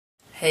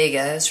Hey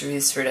guys,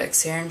 Reviews for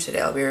Decks here, and today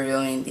I'll be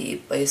reviewing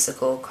the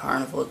Bicycle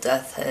Carnival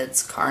Death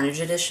Heads Carnage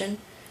Edition.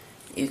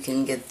 You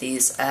can get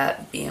these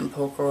at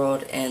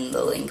Bmpokerworld in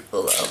the link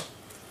below.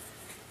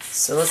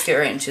 So let's get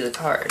right into the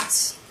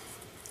cards.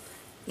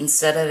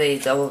 Instead of a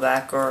double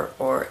back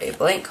or a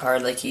blank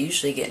card like you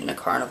usually get in a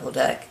Carnival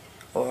deck,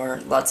 or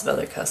lots of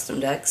other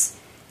custom decks,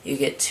 you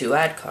get two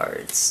add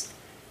cards.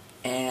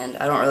 And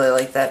I don't really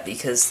like that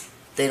because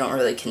they don't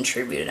really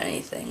contribute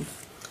anything.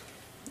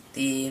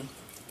 The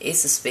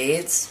Ace of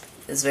Spades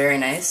is very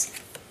nice.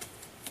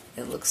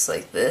 It looks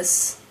like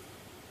this.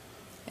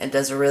 It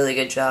does a really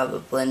good job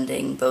of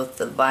blending both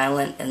the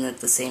violent and at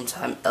the same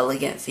time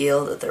elegant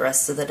feel that the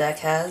rest of the deck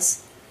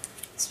has,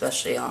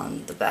 especially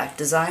on the back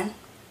design.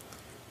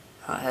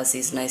 It has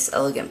these nice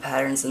elegant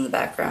patterns in the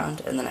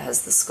background, and then it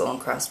has the skull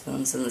and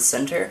crossbones in the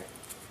center.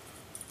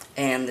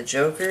 And the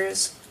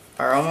jokers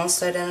are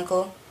almost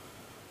identical.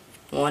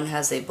 One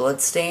has a blood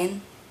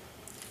stain,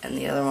 and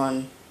the other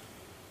one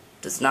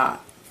does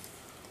not.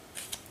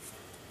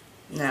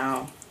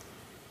 Now,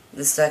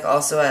 this deck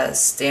also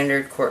has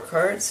standard court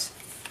cards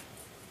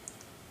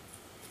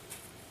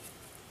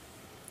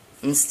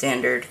and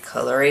standard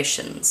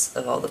colorations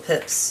of all the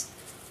pips.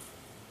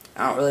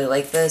 I don't really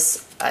like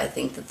this. I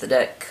think that the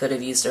deck could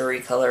have used a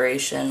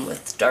recoloration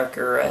with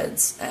darker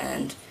reds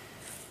and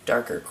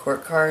darker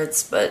court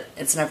cards, but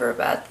it's never a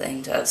bad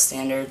thing to have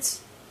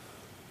standards.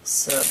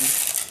 So,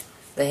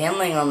 the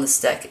handling on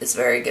this deck is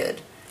very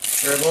good.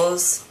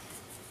 Dribbles,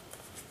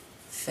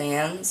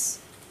 fans,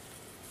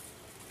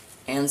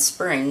 and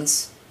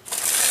springs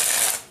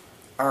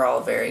are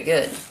all very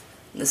good.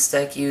 This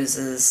deck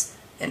uses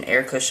an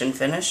air cushion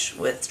finish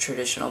with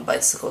traditional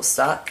bicycle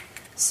stock,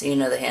 so you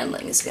know the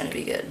handling is going to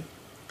be good.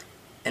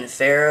 And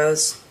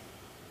pharaohs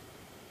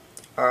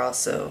are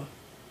also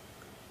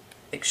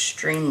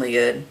extremely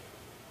good,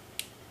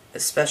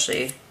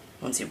 especially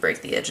once you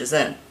break the edges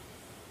in.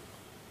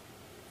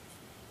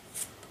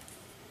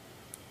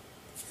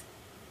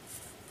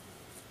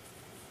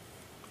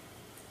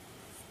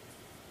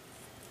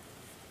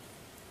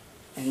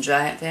 And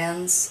giant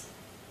fans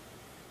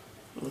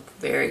look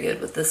very good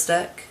with this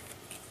deck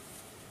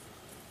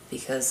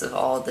because of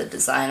all the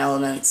design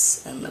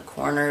elements in the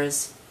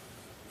corners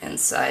and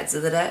sides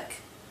of the deck.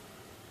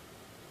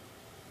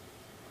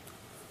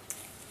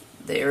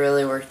 They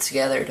really work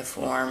together to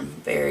form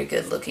very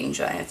good looking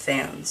giant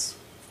fans.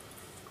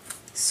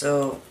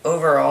 So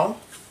overall,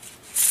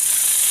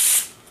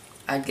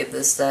 I'd give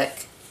this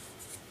deck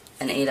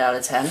an 8 out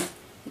of 10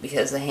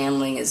 because the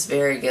handling is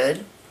very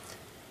good.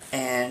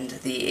 And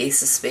the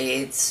Ace of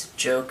Spades,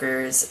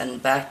 Jokers,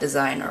 and back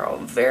design are all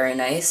very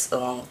nice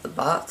along with the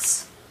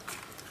box.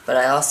 But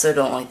I also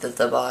don't like that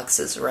the box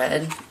is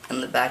red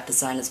and the back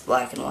design is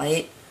black and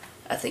white.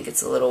 I think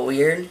it's a little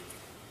weird.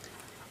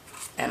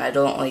 And I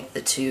don't like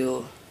the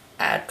two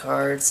add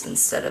cards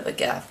instead of a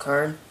gaff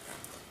card.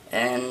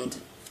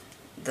 And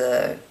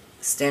the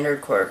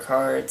standard court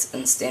cards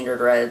and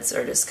standard reds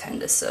are just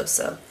kind of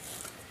so-so.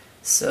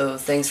 So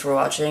thanks for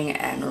watching,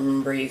 and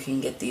remember you can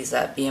get these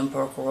at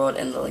Bmpokerworld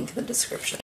in the link in the description.